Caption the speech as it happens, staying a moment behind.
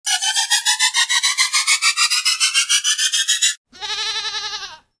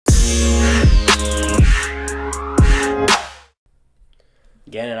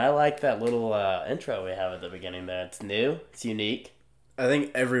like that little intro we have at the beginning there. It's new. It's unique. I think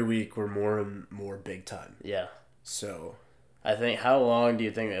every week we're more and more big time. Yeah. So. I think, how long do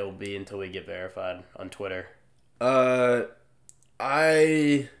you think it will be until we get verified on Twitter? On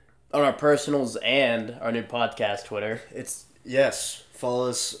our personals and our new podcast Twitter. Yes. Follow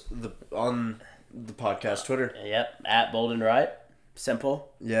us on the podcast Twitter. Yep. At Bold and Right.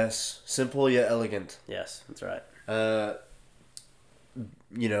 Simple. Yes. Simple yet elegant. Yes, that's right.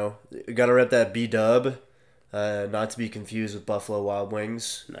 Gotta rep that B-dub. Not to be confused with Buffalo Wild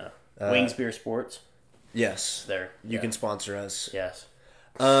Wings. No. Wings Beer Sports. Yes. There. You can sponsor us. Yes.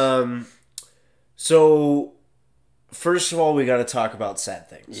 So, first of all, we got to talk about sad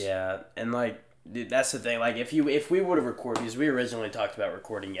things. Yeah, and dude, that's the thing. If we would have recorded, because we originally talked about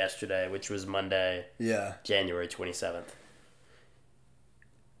recording yesterday, which was Monday, January 27th.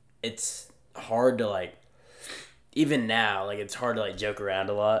 It's hard to even now, it's hard to joke around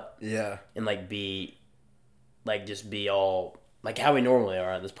a lot. Yeah. And be all how we normally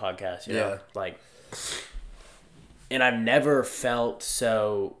are on this podcast. You know? And I've never felt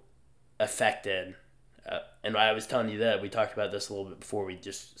so affected. And I was telling you that we talked about this a little bit before we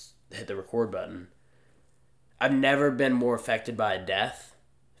just hit the record button. I've never been more affected by a death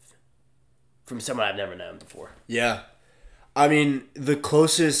from someone I've never known before. Yeah. I mean, the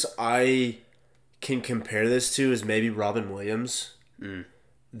closest I can compare this to is maybe Robin Williams.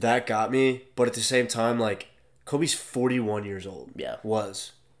 That got me. But at the same time, Kobe's 41 years old. Yeah.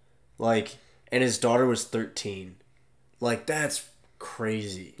 Was. And his daughter was 13. That's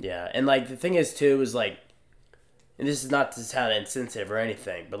crazy. Yeah. And, the thing is, too, is, and this is not to sound insensitive or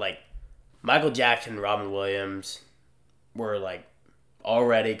anything, but, Michael Jackson and Robin Williams were,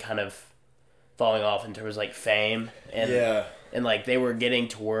 already kind of falling off in terms of, fame. And, yeah. And, they were getting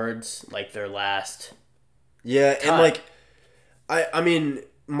towards, their last Yeah, time. And, I mean,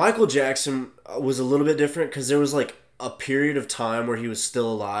 Michael Jackson was a little bit different because there was, a period of time where he was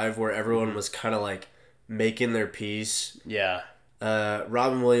still alive where everyone was kind of, making their peace. Yeah.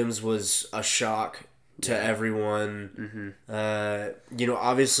 Robin Williams was a shock to everyone.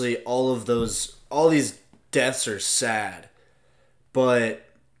 Obviously all these deaths are sad, but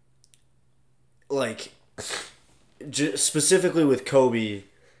specifically with Kobe,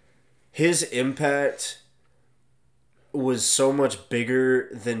 his impact was so much bigger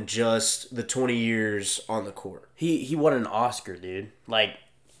than just the 20 years on the court. He won an Oscar, dude.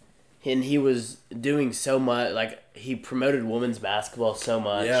 And he was doing so much. He promoted women's basketball so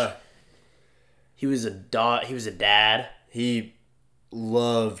much. Yeah. He was a dad. He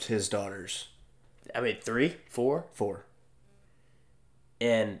loved his daughters. I mean, 3? 4? 4.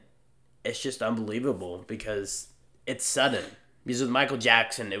 And it's just unbelievable because it's sudden. Because with Michael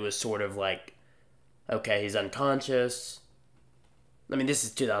Jackson, it was sort of okay, he's unconscious. I mean, this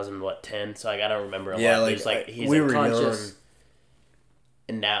is 2010, so I don't remember a lot. He's we unconscious. were young.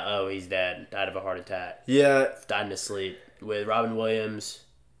 And now, he's dead. Died of a heart attack. Yeah. Died in his sleep. With Robin Williams,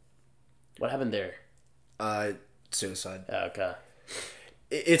 what happened there? Suicide. Oh, okay.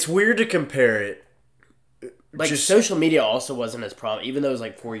 It's weird to compare it. Social media also wasn't as prominent, even though it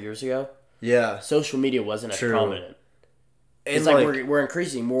was 4 years ago. Yeah. Social media wasn't as prominent. And it's we're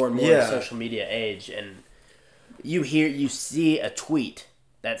increasing more and more in the social media age, and you see a tweet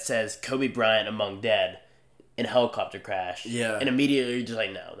that says Kobe Bryant among dead in a helicopter crash. Yeah. And immediately you're just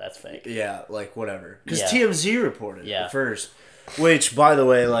no, that's fake. Yeah, whatever. Because TMZ reported it first. Which, by the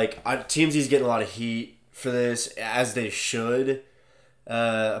way, TMZ's getting a lot of heat for this, as they should.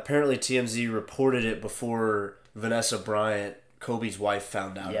 Apparently TMZ reported it before Vanessa Bryant, Kobe's wife,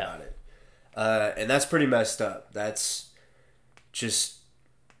 found out about it. And that's pretty messed up. That's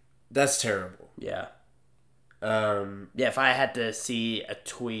terrible. Yeah. If I had to see a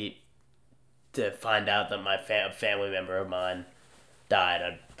tweet to find out that my family member of mine died,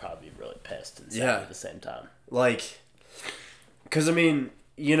 I'd probably be really pissed and sad at the same time. Because, I mean,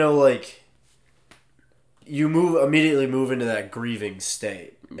 you immediately move into that grieving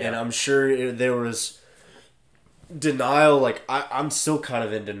state. Yeah. And I'm sure there was denial. I'm still kind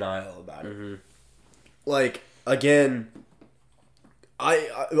of in denial about it. Mm-hmm. Again,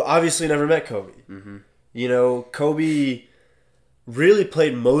 I obviously never met Kobe. Mm-hmm. Kobe really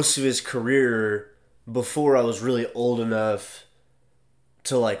played most of his career before I was really old enough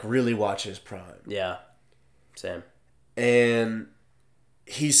to really watch his prime. Yeah. Same. And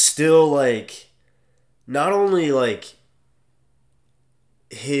he's still not only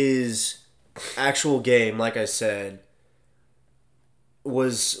his actual game, like I said,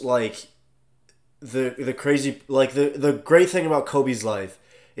 was the crazy the great thing about Kobe's life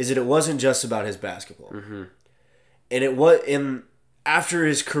is that it wasn't just about his basketball. Mm-hmm. And after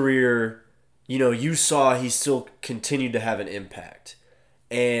his career, you saw he still continued to have an impact.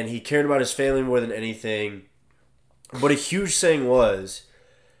 And he cared about his family more than anything. But a huge thing was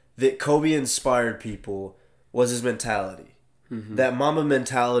that Kobe inspired people was his mentality. Mm-hmm. That Mamba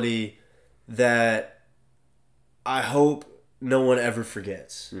mentality that I hope no one ever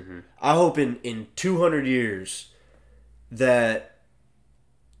forgets. Mm-hmm. I hope in 200 years that,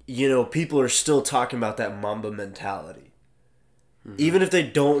 people are still talking about that Mamba mentality. Mm-hmm. Even if they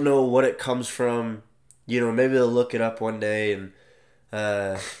don't know what it comes from, maybe they'll look it up one day and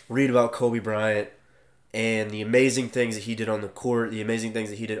read about Kobe Bryant and the amazing things that he did on the court, the amazing things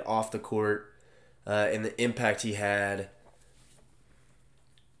that he did off the court, and the impact he had.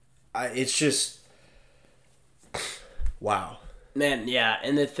 It's just, wow. Man, yeah,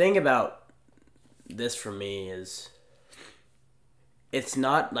 and the thing about this for me is, it's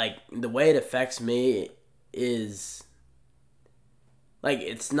not, like, the way it affects me is, like,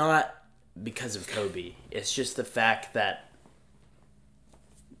 it's not because of Kobe. It's just the fact that,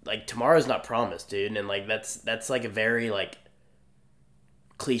 like, tomorrow's not promised, dude, and, like, that's like a very, like,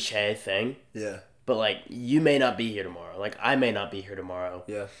 cliche thing. Yeah. But, like, you may not be here tomorrow. Like, I may not be here tomorrow.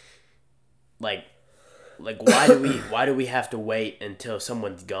 Yeah. Like why do we have to wait until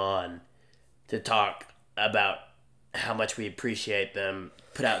someone's gone to talk about how much we appreciate them,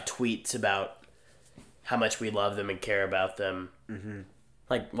 put out tweets about how much we love them and care about them? Mm-hmm.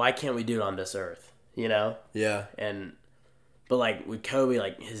 Like, why can't we do it on this earth? Yeah. But, like, with Kobe,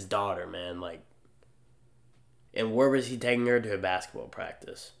 like, his daughter, man, like, and where was he taking her? To a basketball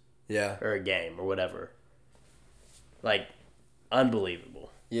practice. Yeah. Or a game or whatever. Like,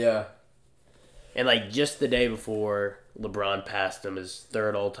 unbelievable. Yeah. And, like, just the day before LeBron passed him, his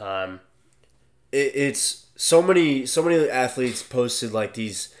third all time. It's so many athletes posted, like,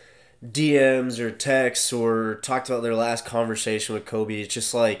 these DMs or texts or talked about their last conversation with Kobe. It's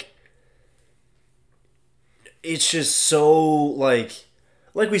just, like, it's just so, like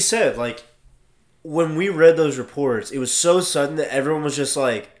we said, like, when we read those reports, it was so sudden that everyone was just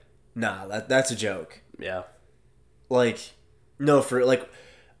like, nah, that's a joke. Yeah. Like, no,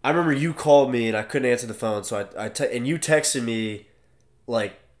 I remember you called me and I couldn't answer the phone, so and you texted me,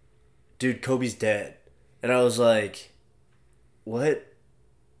 like, dude, Kobe's dead. And I was like, what?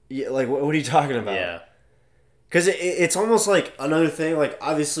 Yeah, like, what are you talking about? Yeah. Because it's almost like another thing, like,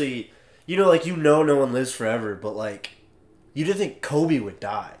 obviously, no one lives forever, but, like, you didn't think Kobe would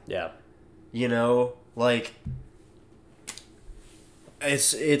die. Yeah. Like,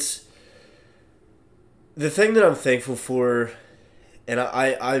 it's the thing that I'm thankful for, and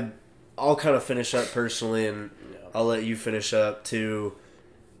I'll kind of finish up personally, and I'll let you finish up too.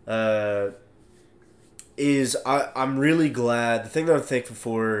 Is I'm really glad. The thing that I'm thankful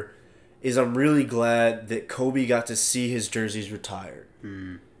for is I'm really glad that Kobe got to see his jerseys retired.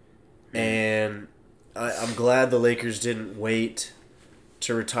 Mm. And I'm glad the Lakers didn't wait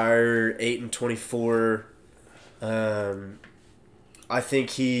to retire 8 and 24. I think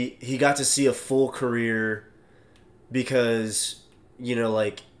he got to see a full career because,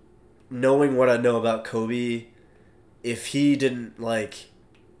 like, knowing what I know about Kobe, if he didn't, like,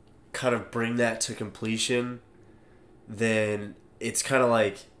 kind of bring that to completion, then it's kind of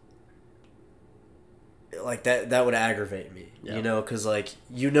like that would aggravate me, because, like,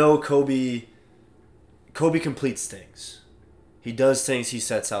 Kobe completes things. He does things he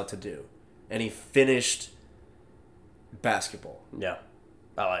sets out to do, and he finished basketball. Yeah,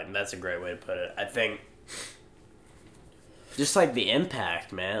 that's a great way to put it. I think just, like, the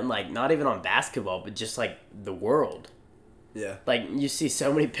impact, man, like, not even on basketball, but just, like, the world. Yeah. Like, you see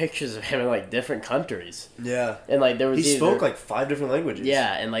so many pictures of him in, like, different countries. Yeah. And, like, there was he spoke, like, 5 different languages.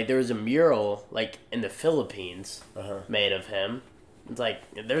 Yeah, and, like, there was a mural, like, in the Philippines made of him. It's like,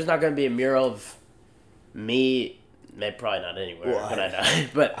 there's not going to be a mural of me, maybe probably not anywhere when I die,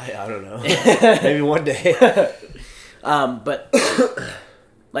 but I don't know. Maybe one day. But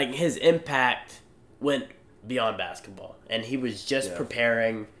like, his impact went beyond basketball, and he was just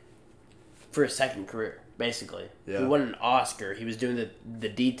preparing for a second career, basically. Yeah. He won an Oscar. He was doing the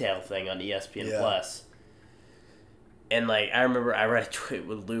detail thing on ESPN Plus. And, like, I remember I read a tweet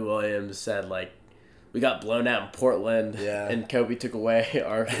with Lou Williams said, like, we got blown out in Portland, and Kobe took away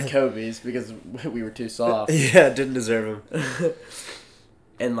our Kobe's because we were too soft. Yeah, didn't deserve him.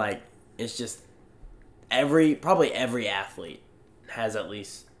 And, like, it's just probably every athlete has at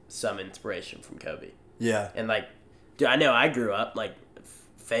least some inspiration from Kobe. Yeah. And, like, dude, I know I grew up, like,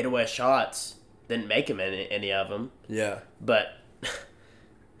 fadeaway shots, didn't make him any of them. Yeah. But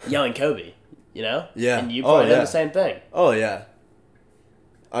yelling Kobe, Yeah. And you probably did the same thing. Oh, yeah.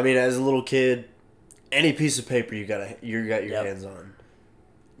 I mean, as a little kid, any piece of paper you got your hands on.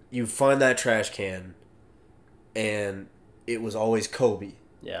 you find that trash can, and it was always Kobe.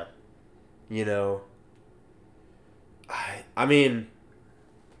 Yeah. You know. I mean.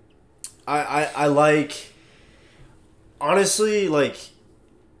 I like. Honestly, like.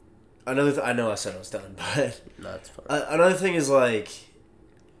 I know I said I was done, but No, that's fine. Another thing is like.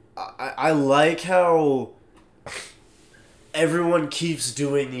 I like how everyone keeps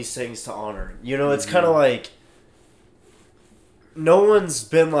doing these things to honor him. You know, it's kind of like no one's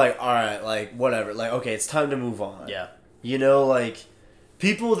been like, all right, like whatever, like okay, it's time to move on. Yeah. You know, like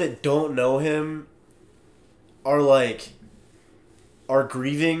people that don't know him are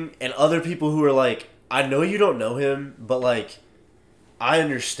grieving, and other people who are like, I know you don't know him, but like I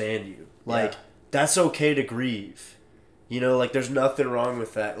understand you. Like that's okay to grieve. You know, like there's nothing wrong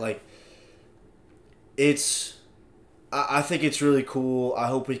with that. Like I think it's really cool. I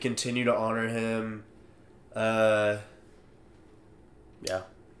hope we continue to honor him. Yeah.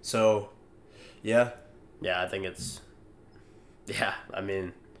 So, yeah. Yeah, I think it's... Yeah, I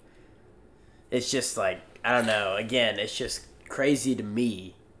mean... It's just like, I don't know. Again, it's just crazy to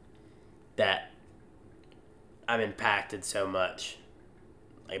me that I'm impacted so much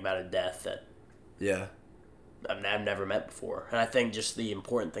like about a death that Yeah. I've never met before. And I think just the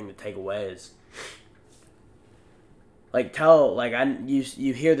important thing to take away is... Like,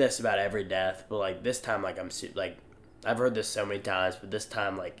 you hear this about every death, but, like, this time, like, I've heard this so many times, but this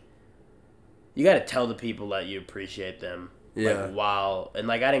time, like, you gotta tell the people that you appreciate them. Yeah. Like, and,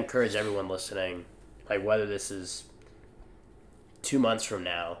 like, I'd encourage everyone listening, like, whether this is 2 months from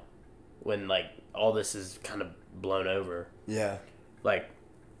now, when, like, all this is kind of blown over. Yeah. Like,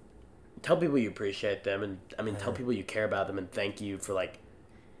 tell people you appreciate them, and, I mean, tell people you care about them, and thank them for, like,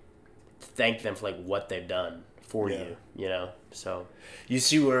 what they've done for you, you know? So you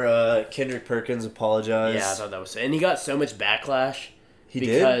see where Kendrick Perkins apologized? Yeah, I thought that was... And he got so much backlash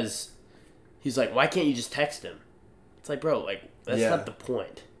because he's like, why can't you just text him? It's like, bro, like, that's not the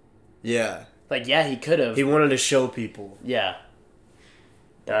point. Yeah. Like, yeah, he could have. He wanted to show people. Yeah.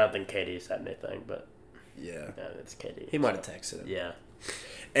 And I don't think Katie said anything, but... Yeah. It's Katie. He might have texted him. Yeah.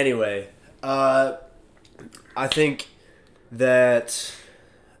 Anyway, I think that,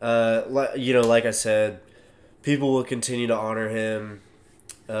 like I said... People will continue to honor him.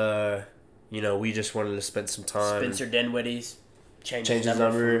 We just wanted to spend some time. Spencer Dinwiddie's changed his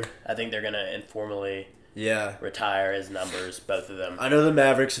number. I think they're going to informally retire his numbers, both of them. I know the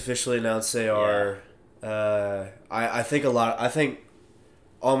Mavericks officially announced they are. I think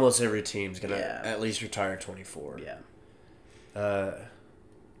almost every team's going to at least retire 24. Yeah.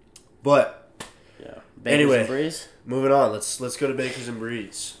 But Bakers and Breeze? Moving on. Let's go to Bakers and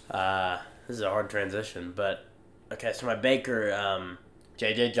Breeze. This is a hard transition, but okay. So my baker,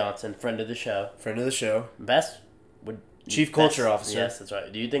 JJ Johnson, friend of the show, Chief Culture Officer. Yes, that's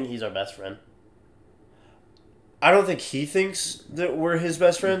right. Do you think he's our best friend? I don't think he thinks that we're his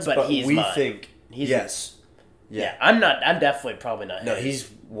best friends, but we think yes. Yeah, I'm not. I'm definitely probably not. No, he's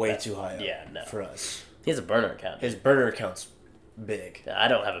way too high up. Yeah, no. For us. He has a burner account. His burner account's big. I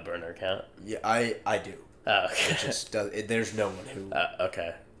don't have a burner account. Yeah, I do. Oh, okay. There's no one who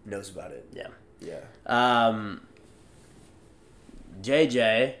knows about it. Yeah. Yeah.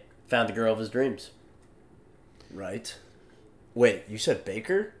 JJ found the girl of his dreams. Right. Wait, you said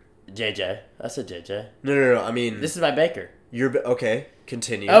Baker? JJ. I said JJ. No. I mean... This is my baker. Okay,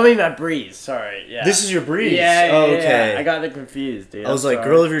 continue. Oh, I mean my breeze. Sorry, yeah. This is your breeze? Yeah, okay. Yeah. I got it confused, dude. I was like,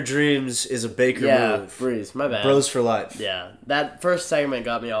 girl of your dreams is a Baker move. Breeze. My bad. Bros for life. Yeah. That first segment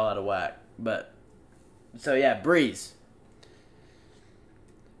got me all out of whack. But... So, yeah, breeze.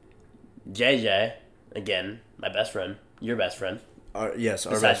 JJ, again, my best friend. Your best friend. Yes,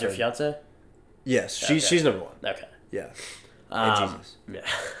 our besides best your friend. fiance? Yes, she's number one. Okay. Yeah. And Jesus. Yeah.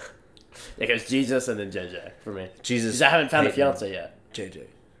 It goes Jesus and then JJ for me. Jesus. Because I haven't found a fiance yet. JJ.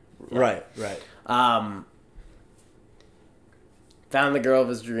 Yeah. Right. Found the girl of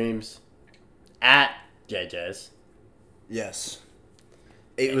his dreams at JJ's. Yes.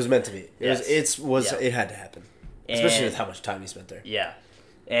 It was meant to be. It had to happen. Especially with how much time he spent there. Yeah.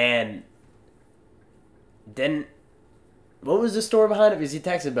 And then, what was the story behind it? Because he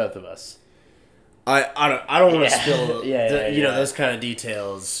texted both of us. I don't want to spill those kind of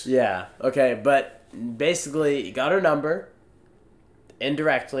details. Yeah. Okay, but basically, he got her number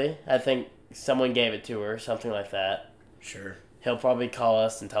indirectly. I think someone gave it to her, something like that. Sure. He'll probably call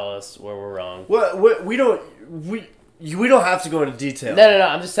us and tell us where we're wrong. Well, we don't have to go into detail. No.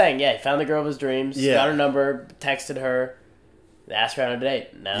 I'm just saying. Yeah, he found the girl of his dreams. Yeah. Got her number. Texted her. They asked her on a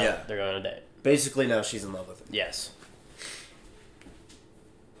date. Now they're going on a date. Basically, now she's in love with him. Yes.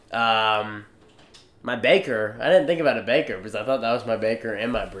 My Baker, I didn't think about a Baker because I thought that was my Baker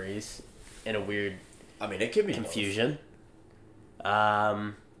and my Breeze in a weird I mean, it could be confusion.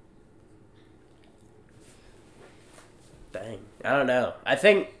 Dang. I don't know. I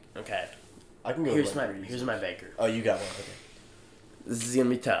think, okay. I can go Here's with my Baker. Oh, you got one. Okay. This is going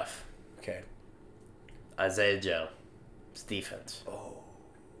to be tough. Okay. Isaiah Joe. It's defense. Oh.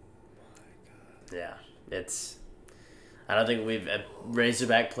 Yeah. I don't think we've... A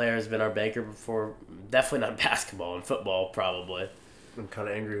Razorback player has been our Baker before. Definitely not basketball and football, probably. I'm kind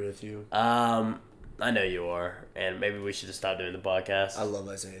of angry with you. I know you are, and maybe we should have stopped doing the podcast. I love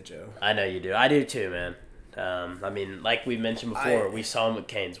Isaiah Joe. I know you do. I do too, man. I mean, like we mentioned before, we saw him at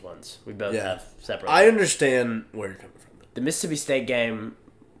Canes once. We both have separate. I understand where you're coming from. The Mississippi State game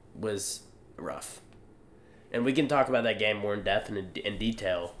was rough, and we can talk about that game more in depth and in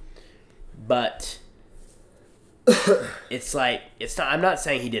detail. But it's like it's not. I'm not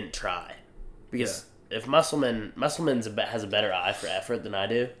saying he didn't try, because if Musselman has a better eye for effort than I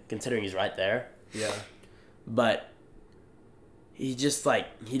do, considering he's right there. Yeah. But he just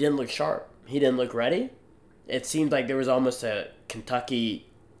he didn't look sharp. He didn't look ready. It seemed like there was almost a Kentucky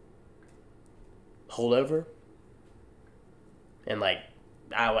holdover. And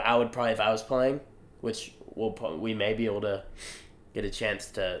I would probably, if I was playing, which we may be able to get a chance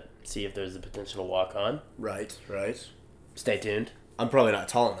to see if there's a potential to walk on. Right. Stay tuned. I'm probably not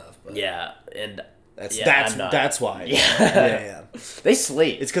tall enough. But Yeah, and that's why. Yeah. They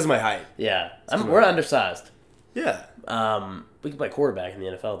sleep. It's because of my height. Yeah, we're undersized. Yeah. We can play quarterback in the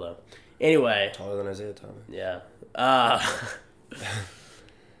NFL though. Anyway. Taller than Isaiah Thomas. Yeah.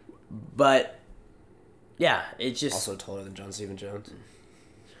 But yeah, it's just also taller than John Stephen Jones.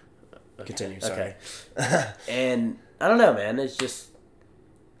 Okay. Continue. Sorry. Okay. And I don't know, man. It's just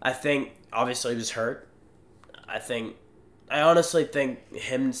I think obviously he was hurt. I honestly think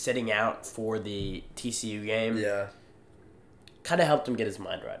him sitting out for the TCU game kind of helped him get his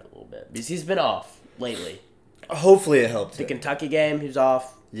mind right a little bit because he's been off lately. Hopefully it helped. The Kentucky game, he was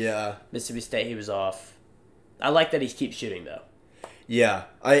off. Yeah. Mississippi State, he was off. I like that he keeps shooting though. Yeah,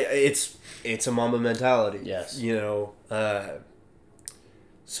 it's a Mamba mentality. Yes. You know,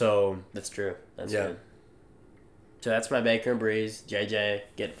 so that's true. That's good. So that's my Baker and Breeze.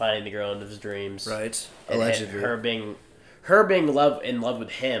 JJ finding the girl of his dreams. Right. And Allegedly. Her being in love with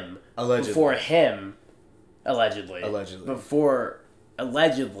him. Allegedly. Before him. Allegedly.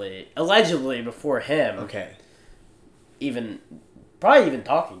 Allegedly before him. Okay. Probably even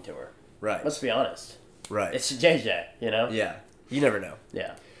talking to her. Right. Let's be honest. Right. It's JJ, you know? Yeah. You never know.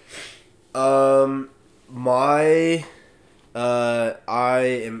 Yeah. Oh my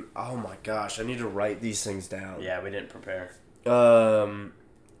gosh, I need to write these things down. Yeah, we didn't prepare.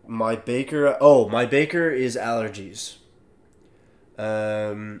 My Baker is allergies.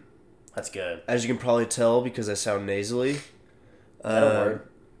 That's good. As you can probably tell because I sound nasally. Is that a word?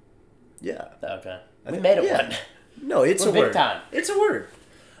 Yeah. Okay. We made it one. No, it's a word. Big time. It's a word.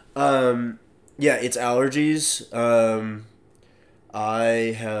 Yeah, it's allergies.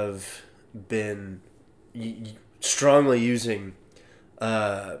 I have been strongly using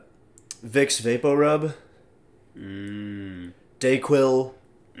Vicks VapoRub, Dayquil,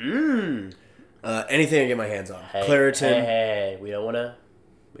 anything I get my hands on. Claritin. Hey, we don't want to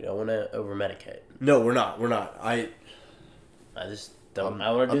over medicate. No, we're not. I just don't.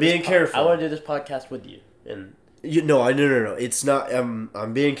 I want to. I'm being careful. I want to do this podcast with you. And no. It's not.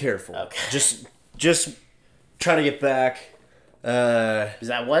 I'm being careful. Okay. Just trying to get back. Because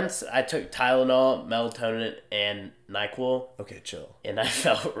once I took Tylenol, melatonin, and NyQuil. Okay, chill. And I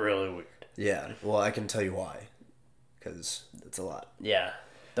felt really weird. Yeah. Well, I can tell you why. Because it's a lot. Yeah.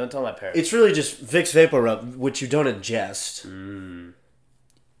 Don't tell my parents. It's really just Vicks VapoRub, which you don't ingest.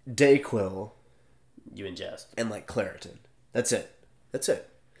 Dayquil. You ingest. And Claritin. That's it.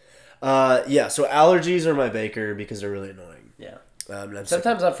 Yeah, so allergies are my Baker because they're really annoying. Yeah.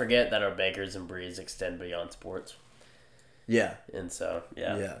 Sometimes I forget that our Bakers and Breeze extend beyond sports. Yeah. And so,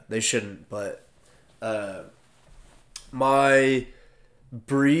 yeah. Yeah, they shouldn't, but my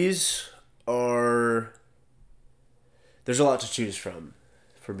Breeze are... There's a lot to choose from,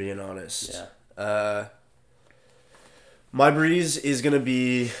 for being honest. Yeah. My Breeze is going to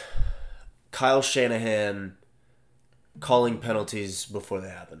be Kyle Shanahan calling penalties before they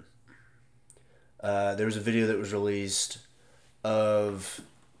happen. There was a video that was released of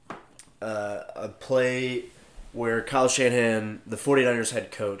a play where Kyle Shanahan, the 49ers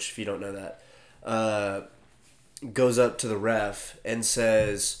head coach, if you don't know that, goes up to the ref and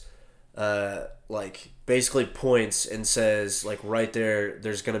says, basically points and says, right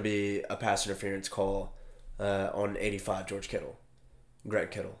there's going to be a pass interference call on 85,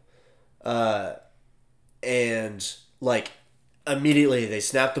 Greg Kittle. and like immediately they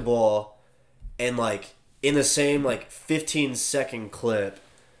snap the ball, and like in the same like 15-second clip,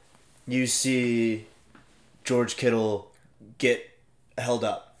 you see George Kittle get held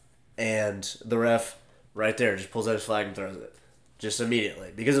up, and the ref right there just pulls out his flag and throws it, just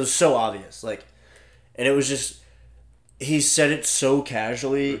immediately, because it was so obvious. Like, and it was just, he said it so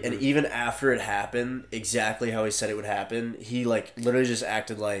casually, and even after it happened, exactly how he said it would happen, he like literally just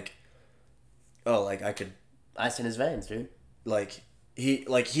acted like, oh, like I could, ice in his veins, dude. like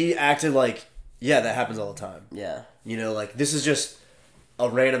he acted like, yeah, that happens all the time. Yeah. You know, like this is just a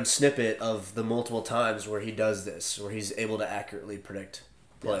random snippet of the multiple times where he does this, where he's able to accurately predict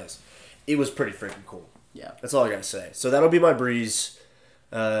plays. It was pretty freaking cool. Yeah. That's all I gotta say. So that'll be my breeze.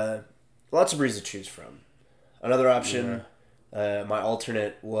 Lots of breeze to choose from. Another option, my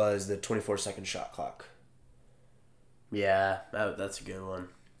alternate was the 24-second shot clock. Yeah, that's a good one.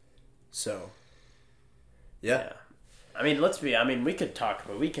 So, yeah. I mean, we could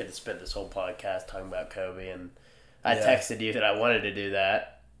spend this whole podcast talking about Kobe, and I texted you that I wanted to do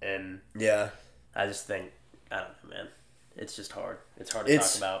that, and I just think, I don't know, man. It's just hard. It's hard to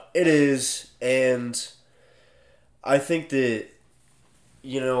talk about. It is, and I think that,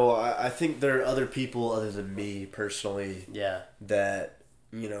 you know, I think there are other people other than me personally that,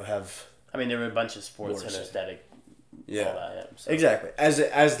 you know, have... I mean, there were a bunch of sports centers that yeah, all that, so. Exactly,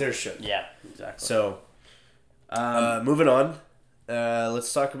 as there should. Yeah, exactly. So, moving on,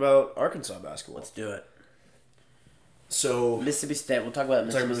 let's talk about Arkansas basketball. Let's do it. So, Mississippi State. We'll talk about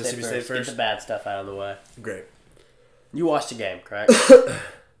Mississippi State first. Get the bad stuff out of the way. Great. You watched the game, correct?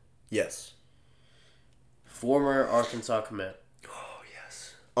 Yes. Former Arkansas commit.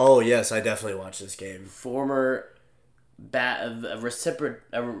 Oh, yes, I definitely watched this game. Former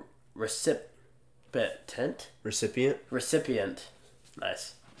recipient.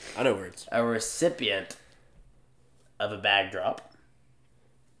 Nice. I know words. A recipient of a bag drop.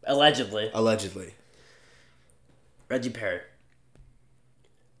 Allegedly. Reggie Perry.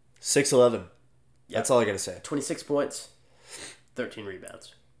 6'11". Yep. That's all I gotta say. 26 points. 13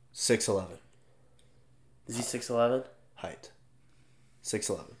 rebounds. 6'11". Is he 6'11"? Height.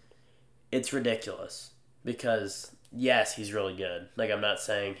 6'11". It's ridiculous. Because, yes, he's really good. Like, I'm not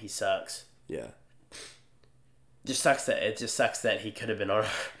saying he sucks. Yeah. It just sucks that he could have been on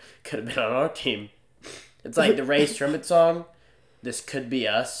our team. It's like the Ray Sherman song, "This Could Be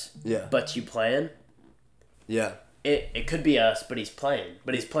Us." Yeah. But you playing? Yeah. It could be us, but he's playing.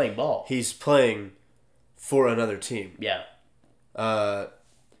 But he's playing ball. He's playing for another team. Yeah.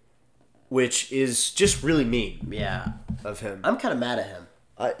 Which is just really mean. Yeah. Of him. I'm kind of mad at him.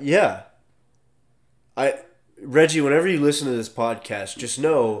 Yeah. Reggie, whenever you listen to this podcast, just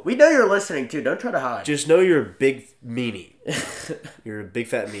know... We know you're listening, too. Don't try to hide. Just know you're a big meanie. You're a big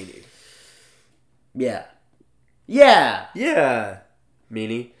fat meanie. Yeah. Yeah! Yeah,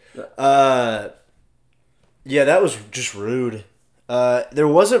 meanie. Yeah, that was just rude. There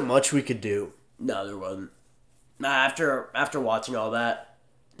wasn't much we could do. No, there wasn't. After watching all that,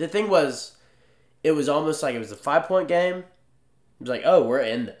 the thing was, it was almost like it was a 5-point game. It was like, oh, we're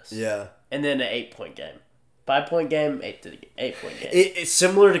in this. Yeah. And then an 8-point game. 5-point game, 8-point game. It's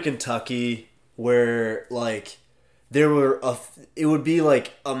similar to Kentucky, where like it would be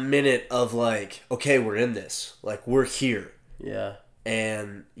like a minute of like, okay, we're in this, like we're here. Yeah.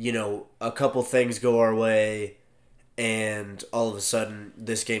 And you know, a couple things go our way, and all of a sudden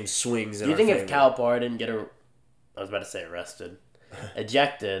this game swings. Do you think if Calipari didn't get I was about to say arrested,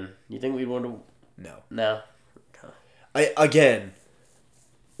 ejected, you think we'd want to? No.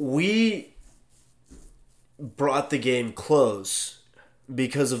 We brought the game close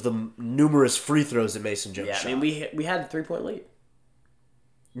because of the numerous free throws that Mason Jones shot. I mean, we had the 3-point lead.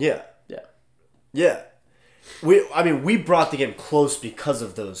 Yeah. Yeah. Yeah. We brought the game close because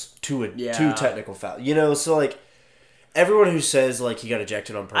of those two technical fouls. You know, so like everyone who says like he got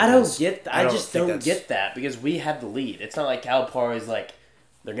ejected on purpose. I don't get that. I just don't get that because we had the lead. It's not like Calipari's like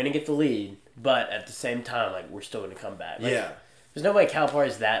they're gonna get the lead, but at the same time, like we're still gonna come back. Like, yeah. There's no way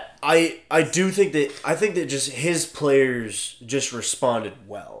Calipari's that. I think that just his players just responded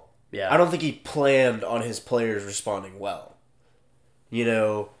well. Yeah. I don't think he planned on his players responding well. You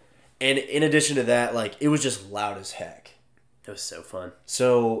know, and in addition to that, like it was just loud as heck. It was so fun.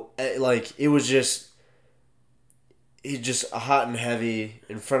 So like it was just hot and heavy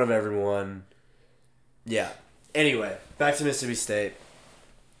in front of everyone. Yeah. Anyway, back to Mississippi State.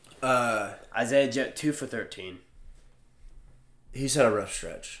 Isaiah Jet 2 for 13. He's had a rough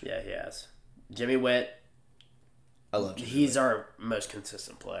stretch. Yeah, he has. Jimmy Witt. I love Jimmy He's our most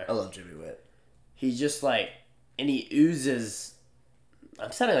consistent player. I love Jimmy Witt. He's just like, and he oozes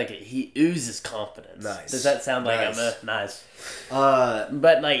I'm sounding like he oozes confidence. Nice. Does that sound like Nice. nice? Uh,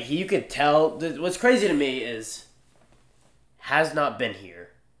 But like you could tell. What's crazy to me is has not been here,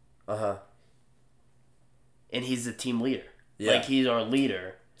 uh-huh. and he's the team leader. Yeah. Like he's our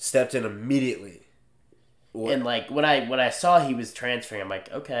leader. Stepped in immediately. What? And like when I saw he was transferring, I'm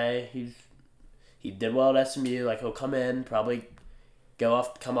like, okay, he did well at SMU. Like he'll come in, probably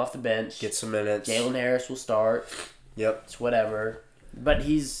come off the bench, Get some minutes. Jalen Harris will start. Yep. It's whatever. But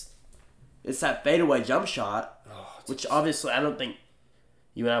it's that fadeaway jump shot, which obviously I don't think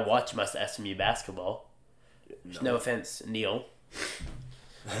you and I watch much SMU basketball. No offense, Neil.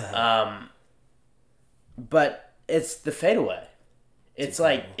 But it's the fadeaway. It's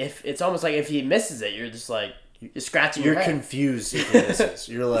like it's almost like if he misses it, you're just like you're scratching your head. You're confused if he misses.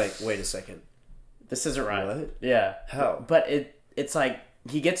 You're like, wait a second. This isn't right. What? Yeah. How? But it's like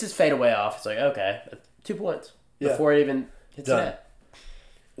he gets his fadeaway off. It's like, okay, 2 points before it even hits the net.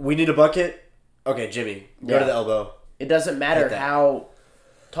 We need a bucket. Okay, Jimmy, go to the elbow. It doesn't matter how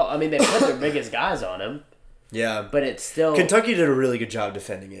tall. I mean, they put their biggest guys on him. Yeah, but it's still Kentucky did a really good job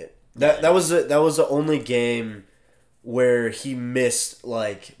defending it. That was the only game where he missed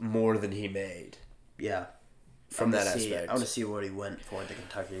like more than he made. Yeah, from that aspect. I want to see what he went for in the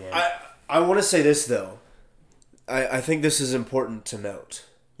Kentucky game. I want to say this though. I think this is important to note.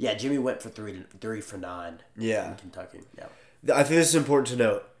 Yeah, Jimmy went for 3 for 9. Yeah, in Kentucky. Yeah, I think this is important to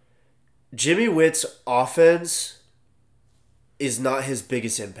note. Jimmy Witt's offense is not his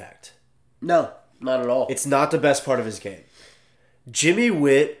biggest impact. No, not at all. It's not the best part of his game. Jimmy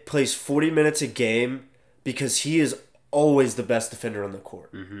Witt plays 40 minutes a game because he is always the best defender on the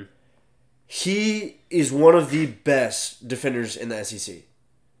court. Mm-hmm. He is one of the best defenders in the SEC.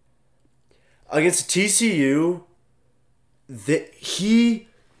 Against TCU, he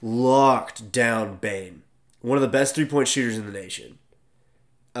locked down Bane, one of the best 3-point shooters in the nation.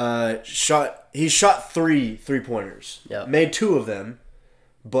 He shot 3 3-pointers. Yep. Made 2 of them,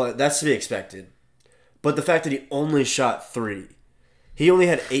 but that's to be expected. But the fact that he only shot 3, he only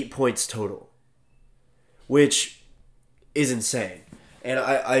had 8 points total, which is insane. And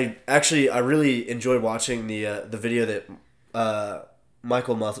I really enjoyed watching the video that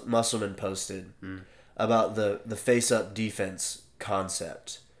Michael Musselman posted about the face-up defense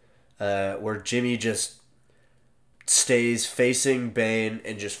concept, where Jimmy just stays facing Bane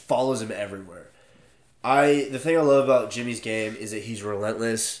and just follows him everywhere. The thing I love about Jimmy's game is that he's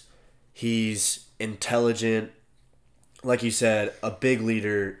relentless, he's intelligent, like you said, a big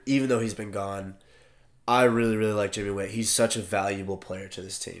leader, even though he's been gone. I really, really like Jimmy Witt. He's such a valuable player to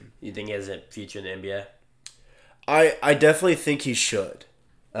this team. You think he has a future in the NBA? I definitely think he should.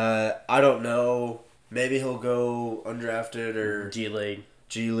 I don't know. Maybe he'll go undrafted or G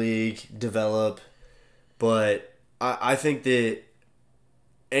League, develop. But I think that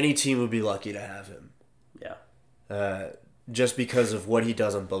any team would be lucky to have him. Yeah. Just because of what he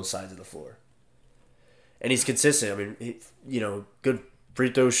does on both sides of the floor. And he's consistent. I mean, good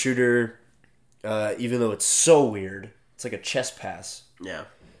free throw shooter. Even though it's so weird. It's like a chest pass. Yeah.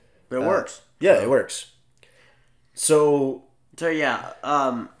 But it works. Yeah, it works. So yeah,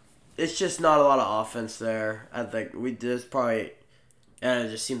 it's just not a lot of offense there. I think and it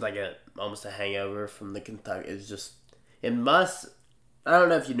just seems like almost a hangover from the Kentucky. I don't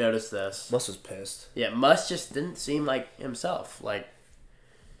know if you noticed this. Muss was pissed. Yeah, Muss just didn't seem like himself. Like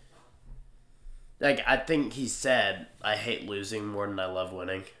I think he said, I hate losing more than I love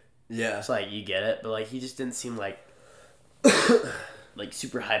winning. Yeah. It's like, you get it, but like he just didn't seem like like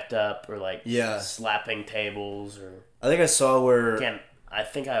super hyped up or like slapping tables or. I think I saw where. I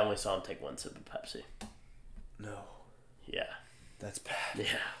think I only saw him take 1 sip of Pepsi. No. Yeah. That's bad.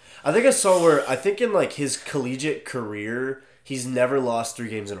 Yeah. I think I saw where, I think in like his collegiate career, he's never lost 3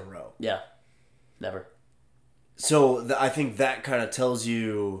 games in a row. Yeah. Never. So I think that kind of tells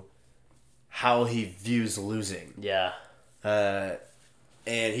you how he views losing. Yeah.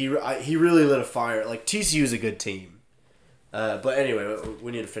 And he really lit a fire. Like, TCU is a good team. But anyway,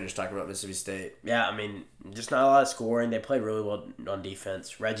 we need to finish talking about Mississippi State. Yeah, I mean, just not a lot of scoring. They played really well on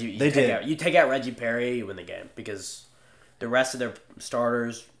defense. You take out Reggie Perry, you win the game because the rest of their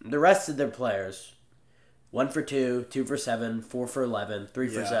starters, the rest of their players, 1 for 2, 2 for 7, 4 for 11, 3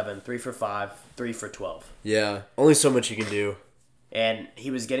 for 7, 3 for 5, 3 for 12. Yeah, only so much you can do. And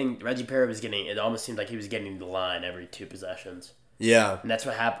Reggie Perry was getting. It almost seemed like he was getting the line every 2 possessions. Yeah, and that's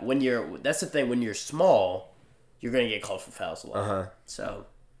what happened that's the thing. When you're small, you're going to get called for fouls a lot. So,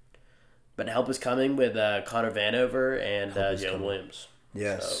 but help is coming with Connor Vanover and Jalen Williams.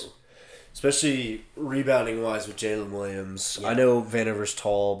 Yes. So. Especially rebounding-wise with Jalen Williams. Yeah. I know Vanover's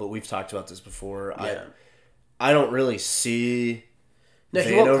tall, but we've talked about this before. Yeah. I don't really see No,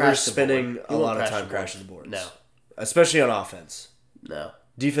 he won't Vanover's crash the spending board. a lot of time crashing the boards. No. Especially on offense. No.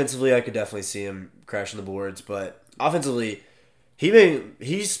 Defensively, I could definitely see him crashing the boards, but offensively,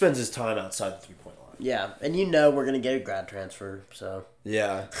 he spends his time outside the 3-point line. Yeah, and we're going to get a grad transfer, so.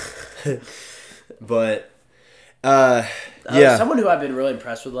 Yeah. But, yeah. Someone who I've been really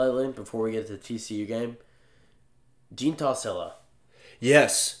impressed with lately, before we get to the TCU game, Gene Tausila.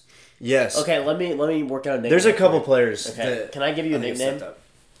 Yes. Okay, let me work out a nickname. There's a couple players. Okay, can I give you a nickname?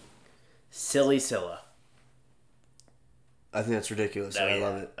 Silly Silla. I think that's ridiculous, and I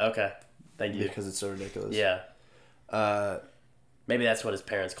love it. Okay, thank you. Because it's so ridiculous. Yeah. Maybe that's what his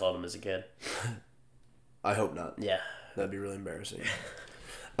parents called him as a kid. I hope not. Yeah. That'd be really embarrassing.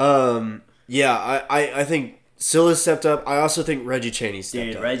 Yeah, I think Silla stepped up. I also think Reggie Chaney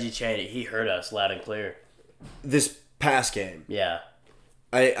stepped up. Reggie Chaney, he heard us loud and clear. This past game. Yeah.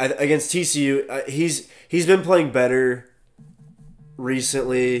 I against TCU, he's been playing better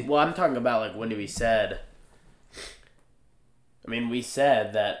recently. Well, I'm talking about like when we said. I mean, we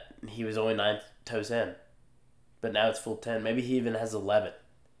said that he was only 9 toes in, but now it's full 10. Maybe he even has 11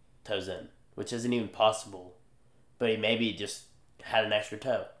 toes in, which isn't even possible. But he maybe just had an extra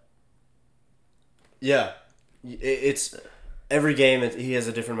toe. Yeah, it's every game he has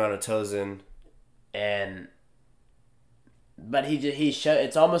a different amount of toes in, but he showed.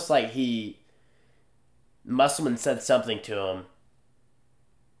 It's almost like Musselman said something to him.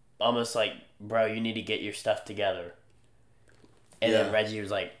 Almost like, bro, you need to get your stuff together. And then Reggie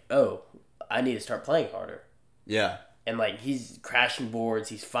was like, oh, I need to start playing harder. Yeah. And like he's crashing boards,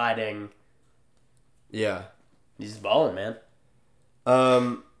 he's fighting. Yeah. He's balling, man.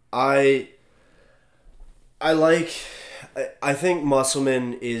 I think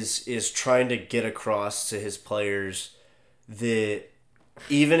Musselman is trying to get across to his players that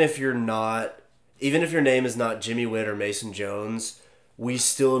even if your name is not Jimmy Witt or Mason Jones, we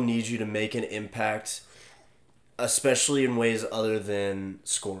still need you to make an impact, especially in ways other than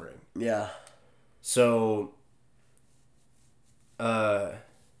scoring. Yeah. So, sorry,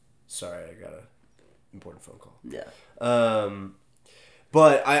 I got an important phone call. Yeah.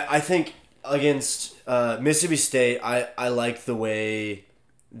 But I think against Mississippi State, I like the way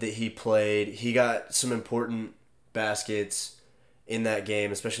that he played. He got some important baskets in that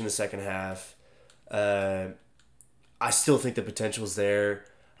game, especially in the second half. I still think the potential's there.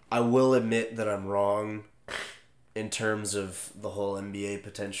 I will admit that I'm wrong in terms of the whole NBA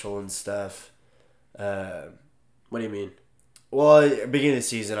potential and stuff. What do you mean? Well, at the beginning of the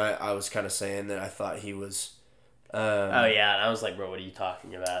season, I was kind of saying that I thought he was... oh, yeah. And I was like, bro, what are you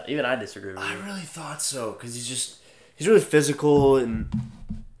talking about? Even I disagree with you. I really thought so, because he's really physical, and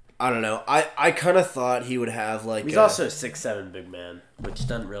I don't know. I kind of thought he would have, like... He's also a 6'7" big man, which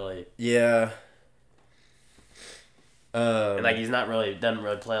doesn't really... Yeah. And, like, doesn't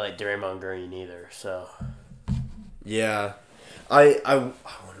really play like Draymond Green either, so... Yeah. I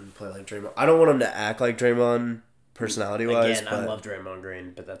want him to play like Draymond. I don't want him to act like Draymond personality-wise. Again, I love Draymond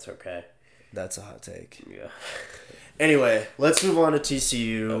Green, but that's okay. That's a hot take. Yeah. Anyway, let's move on to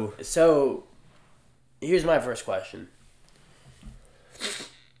TCU. So, here's my first question.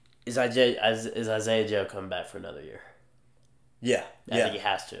 Is Isaiah Joe coming back for another year? Yeah. I think he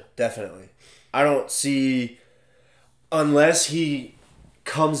has to. Definitely. I don't see... Unless he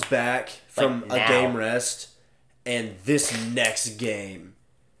comes back from a game rest and this next game,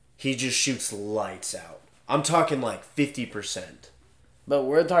 he just shoots lights out. I'm talking like 50%. But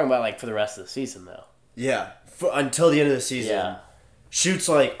we're talking about like for the rest of the season, though. Yeah. Until the end of the season. Yeah. Shoots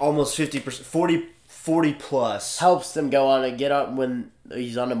like almost 50%, 40 plus. Helps them go on and get up when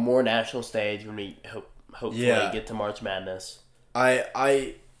he's on a more national stage when we hopefully get to March Madness.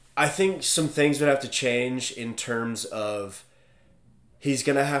 I think some things would have to change in terms of he's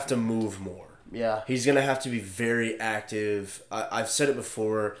going to have to move more. Yeah. He's going to have to be very active. I've said it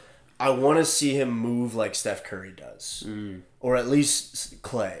before. I want to see him move like Steph Curry does. Or at least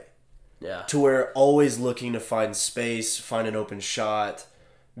Clay. Yeah. To where always looking to find space, find an open shot.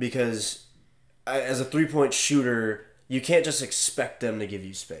 Because as a three-point shooter, you can't just expect them to give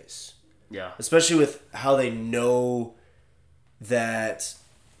you space. Yeah. Especially with how they know that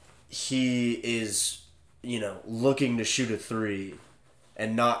he is, looking to shoot a three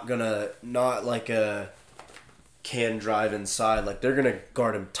and not like a can drive inside. Like, they're going to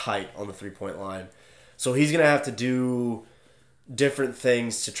guard him tight on the three-point line. So he's going to have to do different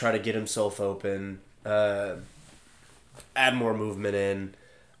things to try to get himself open, add more movement in.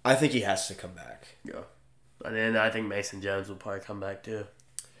 I think he has to come back. Yeah. And then I think Mason Jones will probably come back too.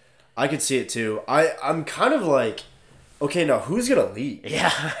 I could see it too. I'm kind of like, okay, now who's going to leave?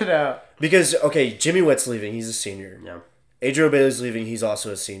 Yeah, I know. Because, okay, Jimmy Witt's leaving. He's a senior. Yeah. Adrian Bailey's leaving. He's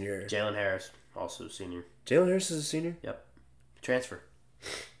also a senior. Jalen Harris, also a senior. Jalen Harris is a senior? Yep. Transfer.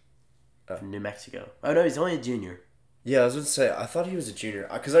 From New Mexico. Oh, no, he's only a junior. Yeah, I was going to say, I thought he was a junior.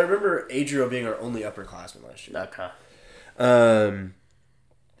 Because I remember Adrian being our only upperclassman last year. Okay.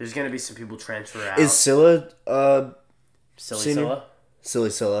 There's going to be some people transfer out. Is Scylla Silly senior? Scylla? Silly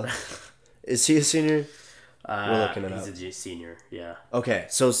Scylla. Is he a senior? We're looking it he's up. He's a senior, yeah. Okay,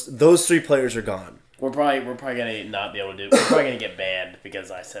 so those 3 players are gone. We're probably gonna not be able to do. We're probably gonna get banned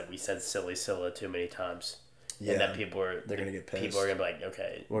because we said Silly Scylla too many times. Yeah, and then they're gonna get pissed. People are gonna be like,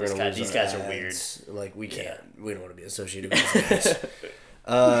 okay, these our guys are ads. weird. Like we can't. We don't want to be associated with these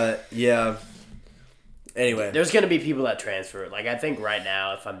guys. Yeah. Anyway, there's gonna be people that transfer. Like I think right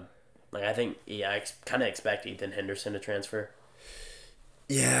now, I kind of expect Ethan Henderson to transfer.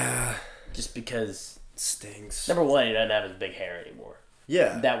 Yeah. Just because it stinks. Number one, he doesn't have his big hair anymore.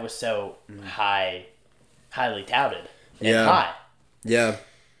 Yeah. That was so highly touted. And yeah. High. Yeah.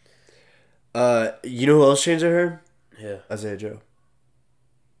 You know who else changed their hair? Yeah. Isaiah Joe.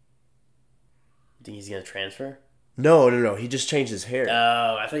 You think he's gonna transfer? No. He just changed his hair.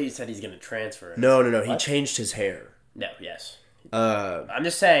 Oh, I thought you said he's gonna transfer. No. What? He changed his hair. No. Yes. I'm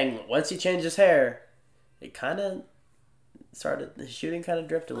just saying. Once he changed his hair, it kind of started. The shooting kind of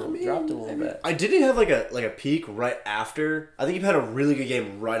dropped a little bit. I didn't have like a peak right after. I think he had a really good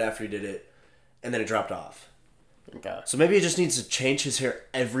game right after he did it, and then it dropped off. Okay. So maybe he just needs to change his hair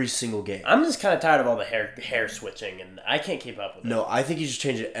every single game. I'm just kind of tired of all the hair switching, and I can't keep up with it. No, I think he should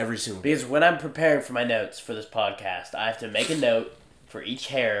change it every single game. Because when I'm preparing for my notes for this podcast, I have to make a note for each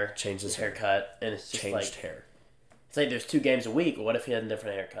hair. Change his haircut, and it's just changed hair. It's like there's 2 games a week. What if he had a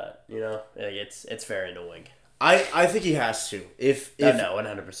different haircut? You know, like it's very annoying. I think he has to. If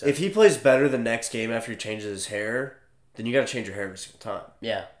 100%. If he plays better the next game after he changes his hair, then you got to change your hair every single time.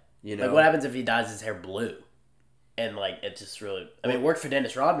 Yeah. You know. Like what happens if he dyes his hair blue? And like it just really, it worked for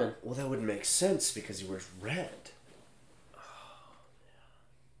Dennis Rodman. Well, that wouldn't make sense because he wears red. Oh,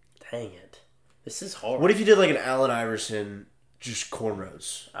 yeah. Dang it! This is hard. What if you did like an Allen Iverson, just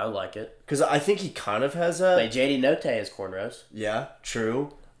cornrows? I would like it because I think he kind of has that. Like JD Note has cornrows. Yeah,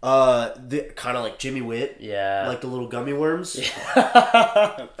 true. The kind of like Jimmy Witt. Yeah, like the little gummy worms.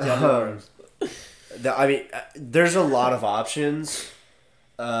 Yeah. Gummy worms. I mean, there's a lot of options.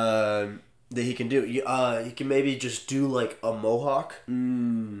 That he can do. He can maybe just do like a mohawk.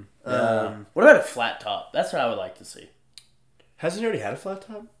 Yeah. What about a flat top? That's what I would like to see. Hasn't he already had a flat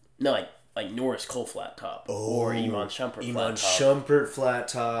top? No, like Norris Cole flat top. Or Iman Shumpert flat top. Shumpert flat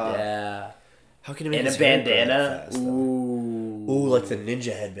top. Yeah. How can he make and his a bandana? Fast, Ooh, like the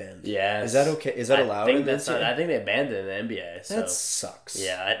ninja headband. Yeah. Is that okay? Is that allowed? I think they banned it in the NBA. So. That sucks.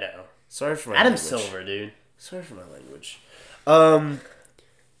 Yeah, I know. Sorry for my Adam language. Silver, dude. Sorry for my language.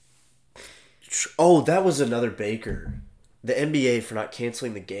 Oh, that was another Baker. The NBA for not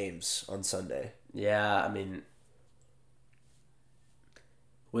canceling the games on Sunday. Yeah, I mean,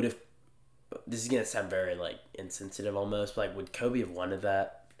 this is gonna sound very like insensitive almost, but like would Kobe have wanted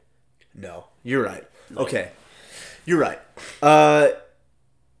that? No, you're right. Okay, you're right. What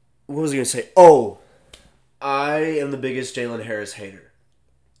was I gonna say? Oh, I am the biggest Jalen Harris hater.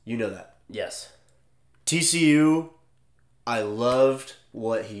 You know that. Yes. TCU, I loved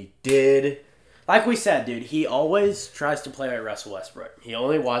what he did. Like we said, dude, he always tries to play like Russell Westbrook. He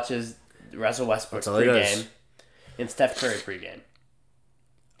only watches Russell Westbrook's pregame and Steph Curry pregame.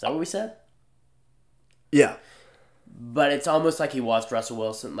 Is that what we said? Yeah. But it's almost like he watched Russell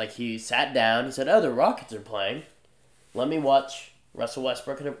Wilson. Like he sat down, he said, "Oh, the Rockets are playing. Let me watch Russell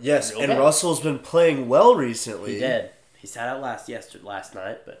Westbrook." Yes, and Russell's been playing well recently. He did. He sat out last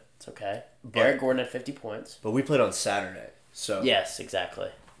night, but it's okay. Eric Gordon had 50 points. But we played on Saturday, so yes, exactly.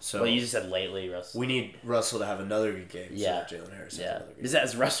 So well, you just said lately, Russell. We need Russell to have another good game. Yeah, so Jalen Harris. Yeah, because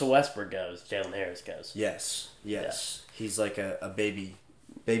as Russell Westbrook goes, Jalen Harris goes. Yes. Yeah. He's like a baby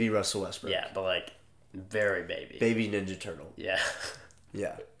Russell Westbrook. Yeah, but like very baby. Baby Ninja Turtle. Yeah.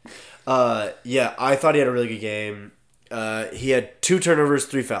 Yeah. Yeah. I thought he had a really good game. He had 2 turnovers,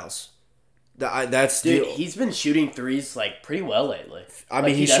 3 fouls. Dude, he's been shooting threes like pretty well lately. I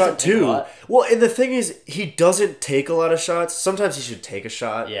mean, he shot 2. Well, and the thing is, he doesn't take a lot of shots. Sometimes he should take a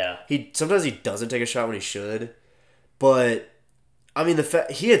shot. Yeah. Sometimes he doesn't take a shot when he should. But I mean,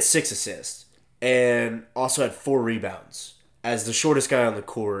 he had 6 assists and also had 4 rebounds as the shortest guy on the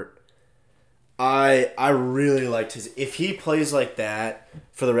court. I really liked his. If he plays like that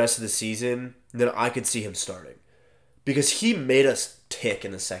for the rest of the season, then I could see him starting because he made us tick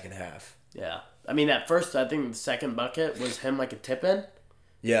in the second half. Yeah. I mean, at first, I think the second bucket was him like a tip-in.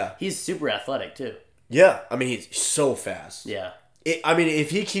 Yeah. He's super athletic, too. Yeah. I mean, he's so fast. Yeah. I mean,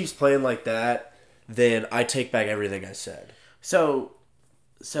 if he keeps playing like that, then I take back everything I said. So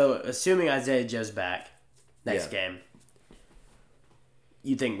assuming Isaiah Joe's back next game,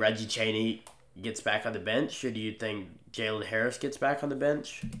 you think Reggie Chaney gets back on the bench, or do you think Jalen Harris gets back on the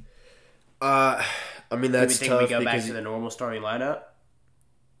bench? I mean, that's tough. Do we think we go back to the normal starting lineup?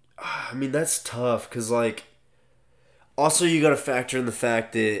 I mean, that's tough because, like, also you got to factor in the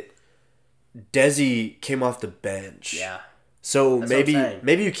fact that Desi came off the bench. Yeah. So maybe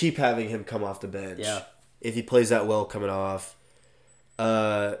you keep having him come off the bench. Yeah. If he plays that well coming off.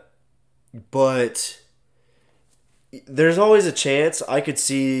 But there's always a chance I could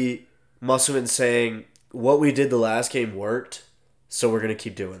see Musselman saying, what we did the last game worked, so we're going to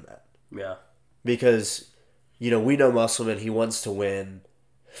keep doing that. Yeah. Because, we know Musselman, he wants to win.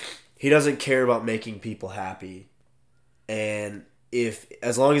 He doesn't care about making people happy. And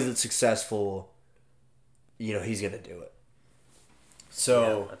as long as it's successful, he's going to do it.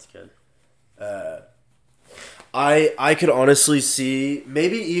 So, yeah, that's good. I could honestly see,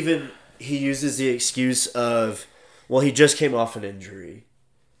 maybe even he uses the excuse of, well, he just came off an injury,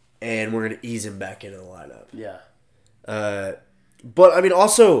 and we're going to ease him back into the lineup. Yeah. But, I mean,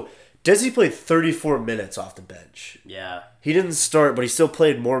 also, Desi played 34 minutes off the bench. Yeah. He didn't start, but he still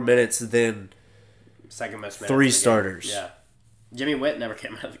played more minutes than second most minutes 3 starters. Yeah. Jimmy Witt never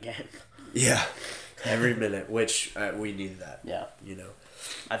came out of the game. Yeah. Every minute, which we need that. Yeah.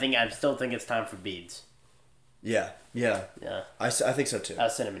 I still think it's time for beads. Yeah. Yeah. Yeah. I think so, too. I'll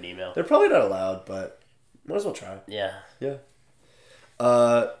send him an email. They're probably not allowed, but might as well try. Yeah. Yeah.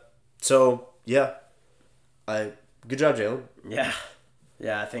 So, yeah. Good job, Jalen. Yeah.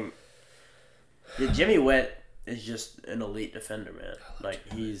 Yeah, I think Jimmy Witt is just an elite defender, man. Like,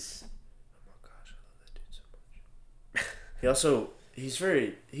 he's... Oh my gosh, I love that dude so much. He also... His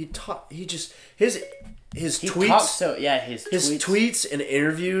tweets... His tweets and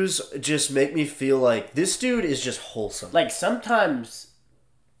interviews just make me feel like this dude is just wholesome. Like, sometimes,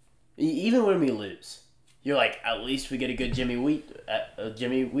 even when we lose, you're like, at least we get a good Jimmy Witt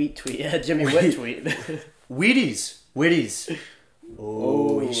tweet. Wheaties.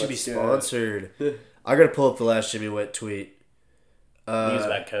 Oh, he should be sponsored. I gotta pull up the last Jimmy Witt tweet. He was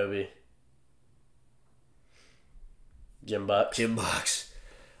about Kobe. Jim Bucks.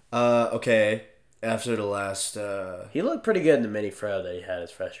 Okay. After the last... He looked pretty good in the mini fro that he had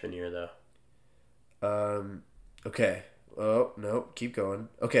his freshman year, though. Okay. Oh, no. Keep going.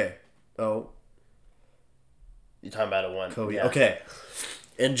 Okay. Oh. You're talking about a one. Kobe. Yeah. Okay.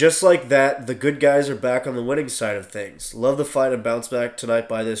 And just like that, the good guys are back on the winning side of things. Love the fight and bounce back tonight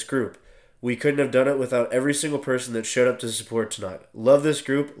by this group. We couldn't have done it without every single person that showed up to support tonight. Love this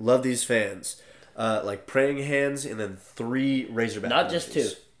group. Love these fans. Like praying hands and then 3 Razorback Not emojis. just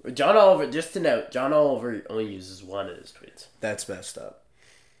 2. John Oliver, just to note, John Oliver only uses 1 of his tweets. That's messed up.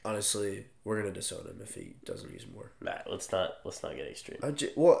 Honestly, we're gonna disown him if he doesn't use more. Nah, let's not get extreme. In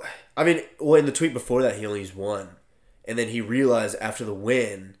the tweet before that, he only used 1, and then he realized after the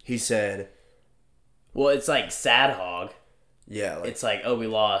win, he said, "Well, it's like sad hog." Yeah, it's like, oh, we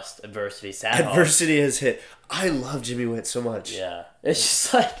lost. Adversity, sad hog. Adversity has hit. I love Jimmy Witt so much. Yeah, it's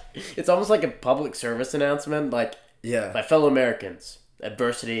just like it's almost like a public service announcement. Like, yeah, my fellow Americans.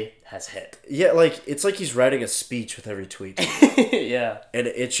 Adversity has hit. Yeah, like, it's like he's writing a speech with every tweet. Yeah. And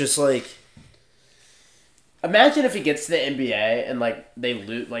it's just like... Imagine if he gets to the NBA and, like, they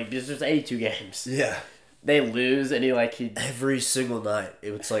lose... Like, there's just 82 games. Yeah. They lose and he... Every single night.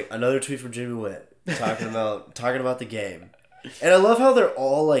 It's like, another tweet from Jimmy Witt talking about the game. And I love how they're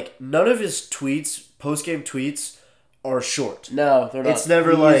all, like... None of his tweets, post-game tweets, are short. No, they're not. It's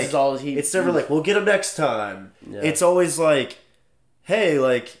never like... It's never like, we'll get him next time. Yeah. It's always like... Hey,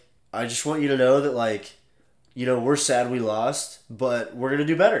 like, I just want you to know that, like, we're sad we lost, but we're going to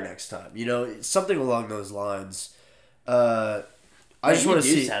do better next time. Something along those lines. I just want to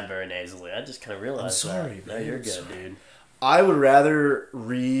see... You do sound very nasally. I just kind of realized I'm sorry, that. No, you're good, dude. I would rather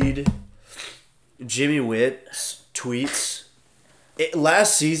read Jimmy Witt's tweets.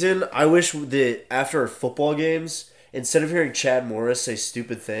 Last season, I wish that after our football games, instead of hearing Chad Morris say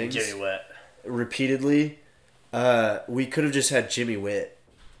stupid things... Jimmy Witt. Repeatedly... we could have just had Jimmy Witt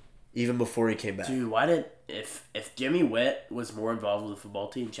even before he came back. Dude, why did if Jimmy Witt was more involved with the football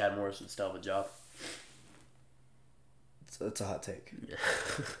team, Chad Morris would still have a job? That's a hot take.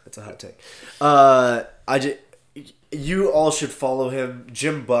 That's a hot take. You all should follow him,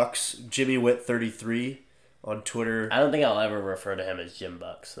 Jim Bucks, Jimmy Witt 33 on Twitter. I don't think I'll ever refer to him as Jim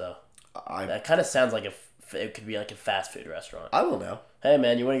Bucks though. That kind of sounds like it could be like a fast food restaurant. I will know. Hey,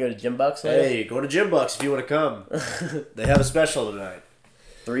 man, you want to go to Jim Bucks later? Hey, go to Jim Bucks if you want to come. They have a special tonight.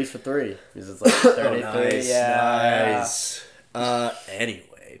 3 for 3. Because it's like 33. Oh, nice. Yeah. Nice.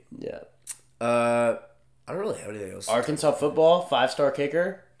 Anyway. Yeah. I don't really have anything else. Arkansas football, 5-star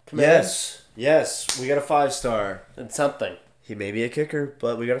kicker. Command. Yes, we got a 5-star. It's something. He may be a kicker,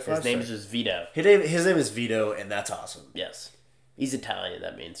 but we got a 5-star. His name is just Vito. His name is Vito, and that's awesome. Yes. He's Italian,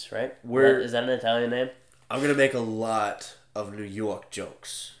 that means, right? Is We're- that an Italian name? I'm going to make a lot of New York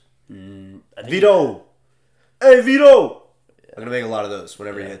jokes. I think Vito! Hey, Vito! I'm going to make a lot of those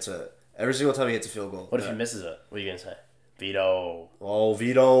whenever he hits every single time he hits a field goal. What if he misses it? What are you going to say? Vito. Oh,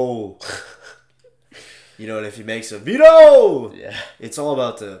 Vito! You know, and if he makes a Vito! Yeah. It's all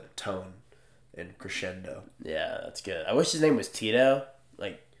about the tone and crescendo. Yeah, that's good. I wish his name was Tito.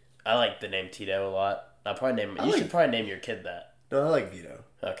 Like, I like the name Tito a lot. I'll probably name. You should probably name your kid that. No, I like Vito.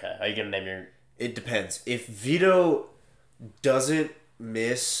 Okay. Are you gonna name your? It depends. If Vito doesn't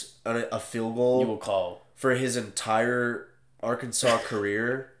miss a field goal You will call. for his entire Arkansas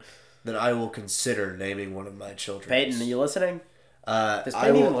career, then I will consider naming one of my children. Peyton, are you listening? Does I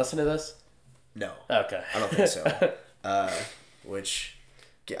Peyton will, even listen to this? No. Okay. I don't think so. Which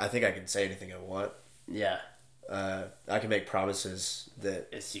I think I can say anything I want. Yeah. I can make promises that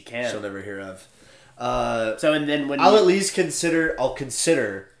Yes, you can. she'll never hear of. So and then when I'll at least consider. I'll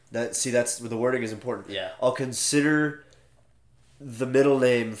consider that. See, that's the wording is important. Yeah. I'll consider the middle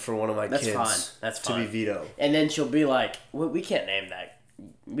name for one of my That's kids. fine. That's to fine. be Vito. And then she'll be like, "We can't name that.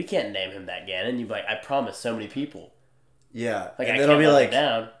 We can't name him that, Gannon." You'd be like, "I promised so many people." Yeah, Like, and I then can't I'll be let like,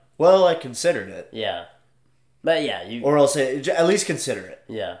 them down. "Well, I considered it." Yeah. But yeah, you. Or I'll say, at least consider it.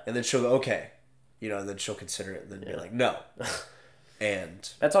 Yeah. And then she'll go, okay. You know, and then she'll consider it and then be like, no. And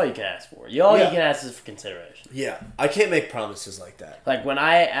That's all you can ask for. All Yeah. you can ask is for consideration. yeah, I can't make promises like that. Like when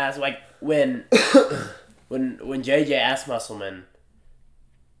I asked, like when JJ asked Musselman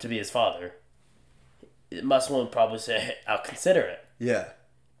to be his father, Musselman would probably say, "I'll consider it." Yeah.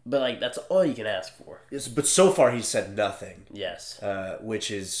 But like that's all you can ask for. Yes, but so far he said nothing, Yes. which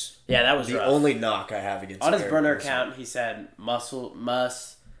is Yeah, that was the rough. only knock I have against On his Eric burner Wilson. account, he said, must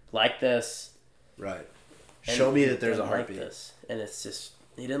like this." Right. And Show me he that there's a didn't like heartbeat. this. And it's just,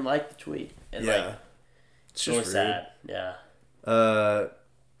 he didn't like the tweet. And Yeah. like, It's really just rude. sad. Yeah.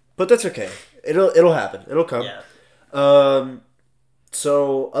 But that's okay. It'll happen. It'll come. Yeah.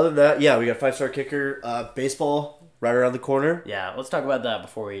 So other than that, yeah, we got 5-star kicker. Baseball right around the corner. Yeah. Let's talk about that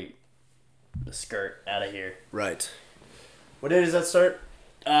before we skirt out of here. Right. What day does that start?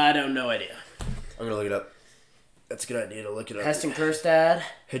 I don't no idea. I'm gonna look it up. That's a good idea to look it up. Heston Kjerstad.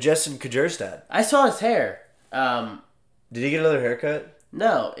 Justin Kjerstad. I saw his hair. Did he get another haircut?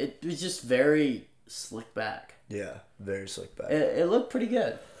 No, it was just very slick back. Yeah, very slick back. It looked pretty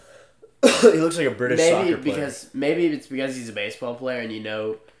good. He looks like a British soccer player. Maybe it's because he's a baseball player and you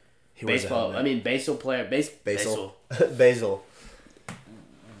know He wears a baseball. helmet. I mean, baseball player. Basil. Basil.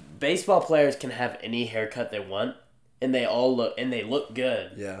 Baseball players can have any haircut they want, and they look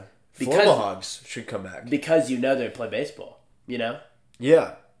good Yeah. Because- Florida Hogs should come back. because you know they play baseball. You know.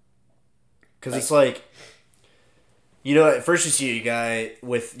 Yeah. Because it's like, you know, at first you see a guy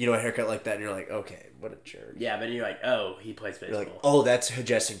with, you know, a haircut like that, and you're like, okay, what a jerk. Yeah, but you're like, oh, he plays You're baseball. like, oh, that's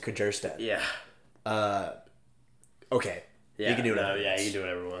Justin Kjerstad. Yeah. Okay. Yeah. He can do whatever he Yeah, wants. he can do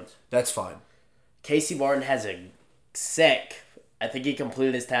whatever he wants. That's fine. Casey Martin has a sick. I think he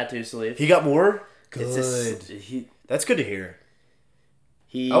completed his tattoo sleeve. He got more? It's Good. That's good to hear.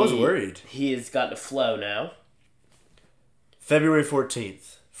 He I was worried. He has got the flow now. February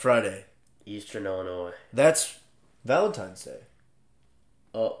 14th, Friday. Eastern Illinois. That's Valentine's Day.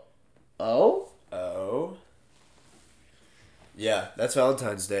 Oh. Oh? Yeah, that's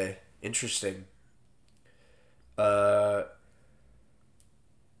Valentine's Day. Interesting.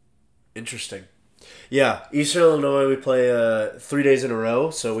 Interesting. Yeah, Eastern Illinois, we play 3 days in a row,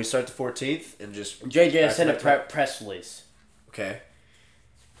 so we start the 14th and just... JJ sent a press release. Okay.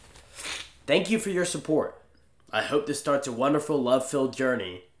 Thank you for your support. I hope this starts a wonderful, love-filled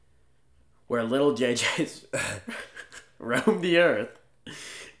journey where little JJs roam the earth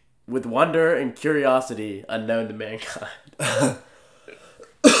with wonder and curiosity unknown to mankind. I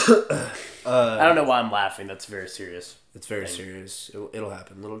don't know why I'm laughing. That's very serious. It's very serious. It'll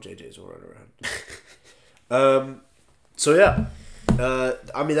happen. Little JJs will run around. So yeah.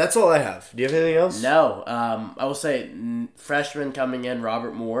 I mean, that's all I have. Do you have anything else? No. I will say freshman coming in,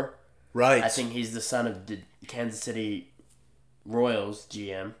 Robert Moore. Right. I think he's the son of the Kansas City Royals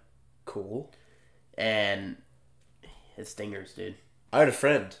GM. Cool. And it's stingers, dude. I had a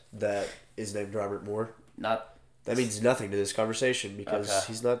friend that is named Robert Moore. Not That means nothing to this conversation because Okay.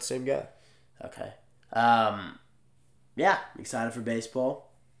 he's not the same guy. okay. Yeah, excited for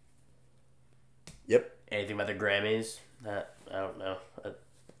baseball. Yep. Anything about the Grammys? I don't know.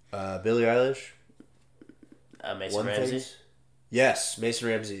 Billie Eilish. Mason Ramsey. Yes, Mason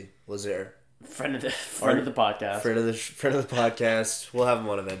Ramsey was there. Friend of the podcast. Friend of the podcast. We'll have him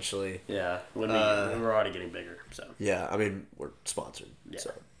on eventually. Yeah, when we're already getting bigger. So yeah, I mean we're sponsored. Yeah.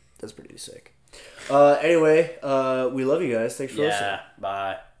 So that's pretty sick. Anyway, we love you guys. Thanks for listening.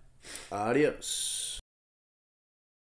 Bye. Adios.